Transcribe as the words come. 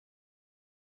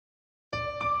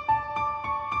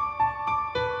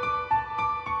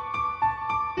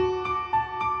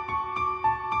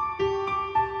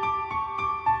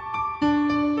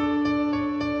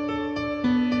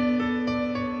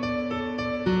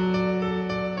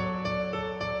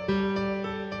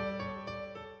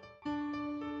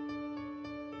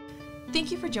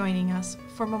Thank you for joining us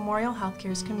for Memorial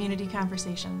Healthcare's Community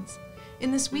Conversations.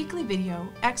 In this weekly video,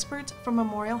 experts from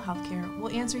Memorial Healthcare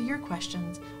will answer your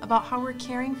questions about how we're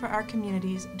caring for our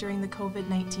communities during the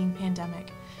COVID-19 pandemic,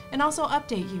 and also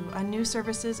update you on new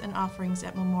services and offerings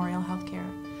at Memorial Healthcare.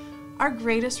 Our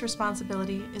greatest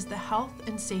responsibility is the health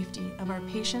and safety of our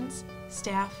patients,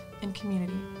 staff, and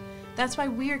community. That's why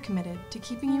we are committed to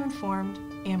keeping you informed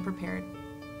and prepared.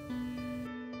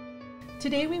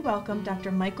 Today we welcome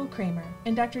Dr. Michael Kramer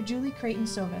and Dr. Julie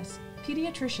Creighton-Sovis,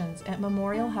 pediatricians at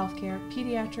Memorial Healthcare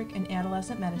Pediatric and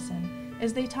Adolescent Medicine,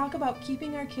 as they talk about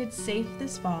keeping our kids safe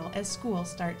this fall as school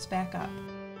starts back up.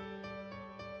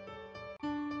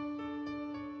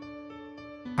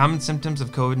 Common symptoms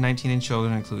of COVID-19 in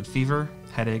children include fever,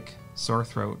 headache, sore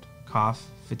throat,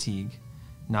 cough, fatigue,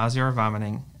 nausea or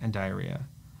vomiting, and diarrhea.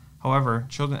 However,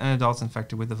 children and adults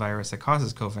infected with the virus that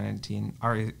causes COVID-19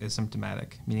 are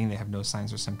asymptomatic, meaning they have no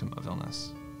signs or symptom of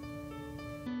illness.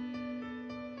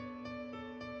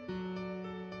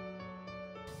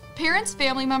 Parents,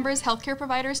 family members, healthcare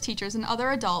providers, teachers, and other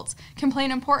adults can play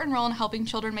an important role in helping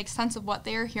children make sense of what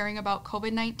they are hearing about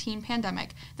COVID-19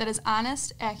 pandemic that is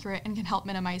honest, accurate, and can help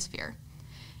minimize fear.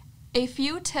 A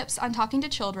few tips on talking to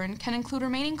children can include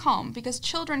remaining calm, because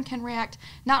children can react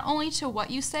not only to what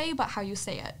you say, but how you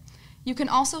say it. You can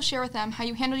also share with them how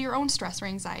you handle your own stress or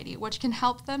anxiety, which can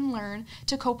help them learn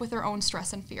to cope with their own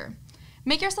stress and fear.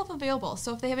 Make yourself available,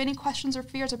 so if they have any questions or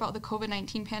fears about the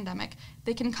COVID-19 pandemic,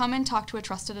 they can come and talk to a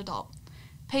trusted adult.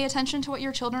 Pay attention to what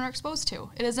your children are exposed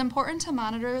to. It is important to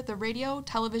monitor the radio,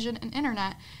 television, and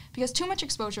internet, because too much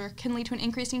exposure can lead to an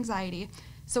increased anxiety,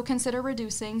 so consider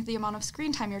reducing the amount of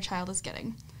screen time your child is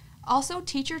getting. Also,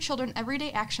 teach your children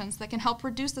everyday actions that can help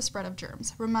reduce the spread of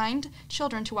germs. Remind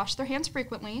children to wash their hands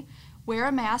frequently, wear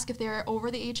a mask if they are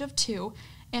over the age of 2,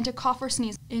 and to cough or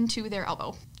sneeze into their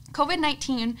elbow.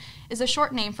 COVID-19 is a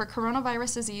short name for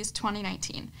Coronavirus Disease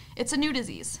 2019. It's a new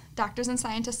disease. Doctors and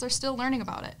scientists are still learning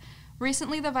about it.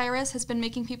 Recently, the virus has been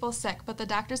making people sick, but the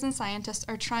doctors and scientists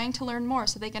are trying to learn more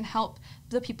so they can help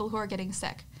the people who are getting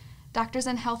sick. Doctors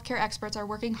and healthcare experts are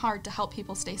working hard to help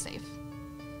people stay safe.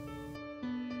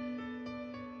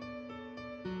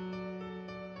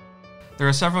 There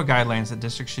are several guidelines that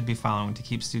districts should be following to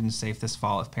keep students safe this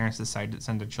fall if parents decide to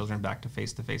send their children back to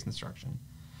face-to-face instruction.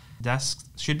 Desks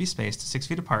should be spaced 6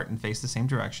 feet apart and face the same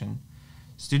direction.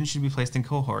 Students should be placed in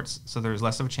cohorts so there is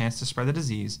less of a chance to spread the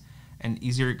disease and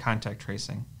easier contact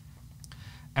tracing.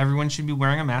 Everyone should be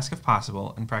wearing a mask if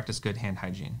possible and practice good hand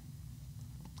hygiene.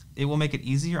 It will make it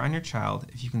easier on your child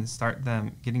if you can start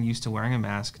them getting used to wearing a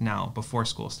mask now before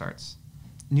school starts.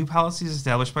 New policies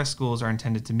established by schools are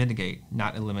intended to mitigate,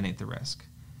 not eliminate the risk.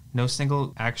 No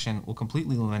single action will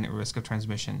completely eliminate risk of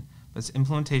transmission, but its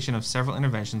implementation of several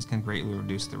interventions can greatly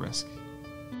reduce the risk.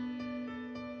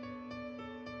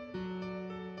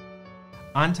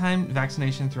 On-time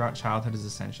vaccination throughout childhood is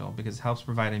essential because it helps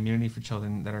provide immunity for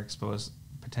children that are exposed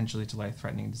potentially to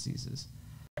life-threatening diseases.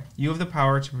 You have the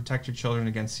power to protect your children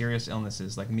against serious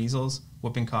illnesses like measles,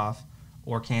 whooping cough,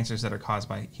 or cancers that are caused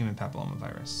by human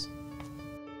papillomavirus.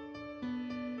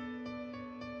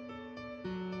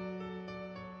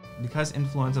 Because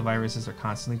influenza viruses are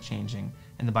constantly changing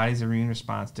and the body's immune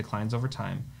response declines over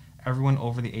time, everyone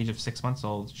over the age of 6 months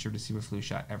old should receive a flu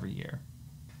shot every year.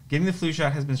 Getting the flu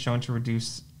shot has been shown to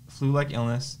reduce flu-like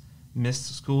illness,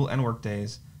 missed school and work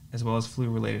days, as well as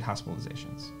flu-related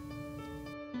hospitalizations.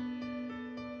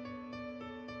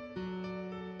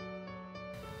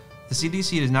 The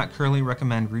CDC does not currently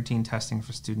recommend routine testing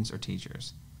for students or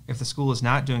teachers. If the school is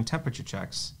not doing temperature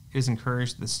checks, it is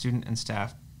encouraged that the student and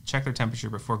staff check their temperature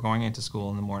before going into school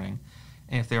in the morning,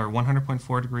 and if they are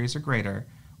 100.4 degrees or greater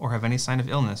or have any sign of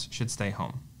illness, should stay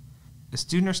home. A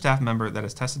student or staff member that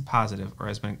has tested positive or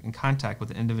has been in contact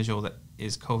with an individual that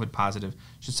is COVID positive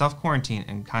should self-quarantine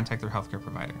and contact their healthcare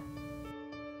provider.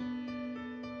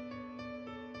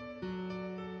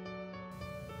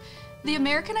 The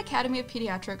American Academy of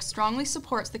Pediatrics strongly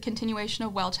supports the continuation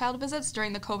of well child visits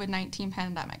during the COVID-19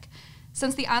 pandemic.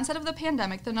 Since the onset of the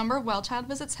pandemic, the number of well child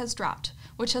visits has dropped,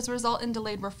 which has resulted in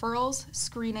delayed referrals,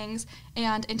 screenings,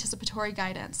 and anticipatory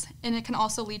guidance, and it can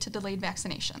also lead to delayed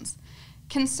vaccinations.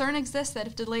 Concern exists that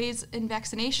if delays in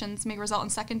vaccinations may result in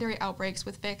secondary outbreaks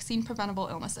with vaccine-preventable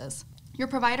illnesses. Your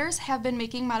providers have been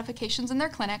making modifications in their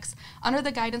clinics under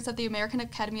the guidance of the American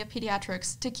Academy of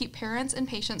Pediatrics to keep parents and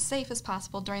patients safe as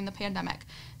possible during the pandemic,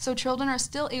 so children are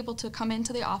still able to come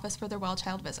into the office for their well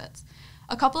child visits.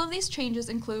 A couple of these changes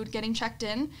include getting checked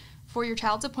in for your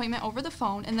child's appointment over the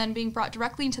phone and then being brought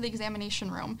directly into the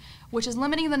examination room, which is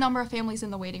limiting the number of families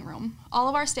in the waiting room. All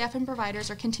of our staff and providers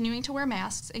are continuing to wear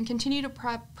masks and continue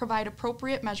to provide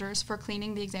appropriate measures for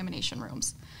cleaning the examination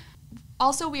rooms.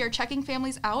 Also, we are checking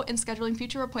families out and scheduling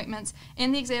future appointments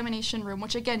in the examination room,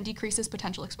 which again decreases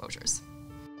potential exposures.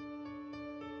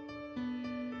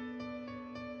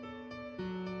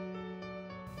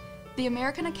 The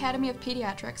American Academy of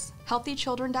Pediatrics,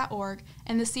 HealthyChildren.org,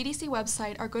 and the CDC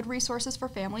website are good resources for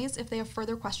families if they have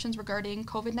further questions regarding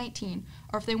COVID-19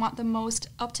 or if they want the most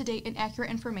up-to-date and accurate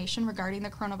information regarding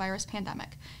the coronavirus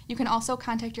pandemic. You can also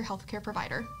contact your healthcare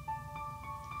provider.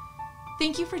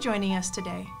 Thank you for joining us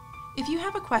today. If you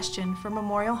have a question for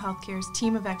Memorial Healthcare's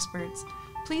team of experts,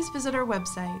 please visit our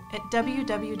website at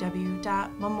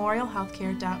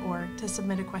www.memorialhealthcare.org to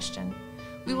submit a question.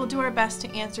 We will do our best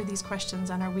to answer these questions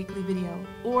on our weekly video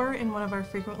or in one of our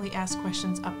frequently asked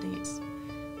questions updates.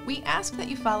 We ask that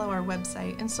you follow our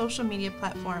website and social media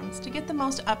platforms to get the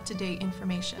most up-to-date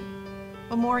information.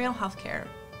 Memorial Healthcare.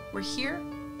 We're here,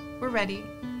 we're ready,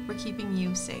 we're keeping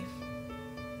you safe.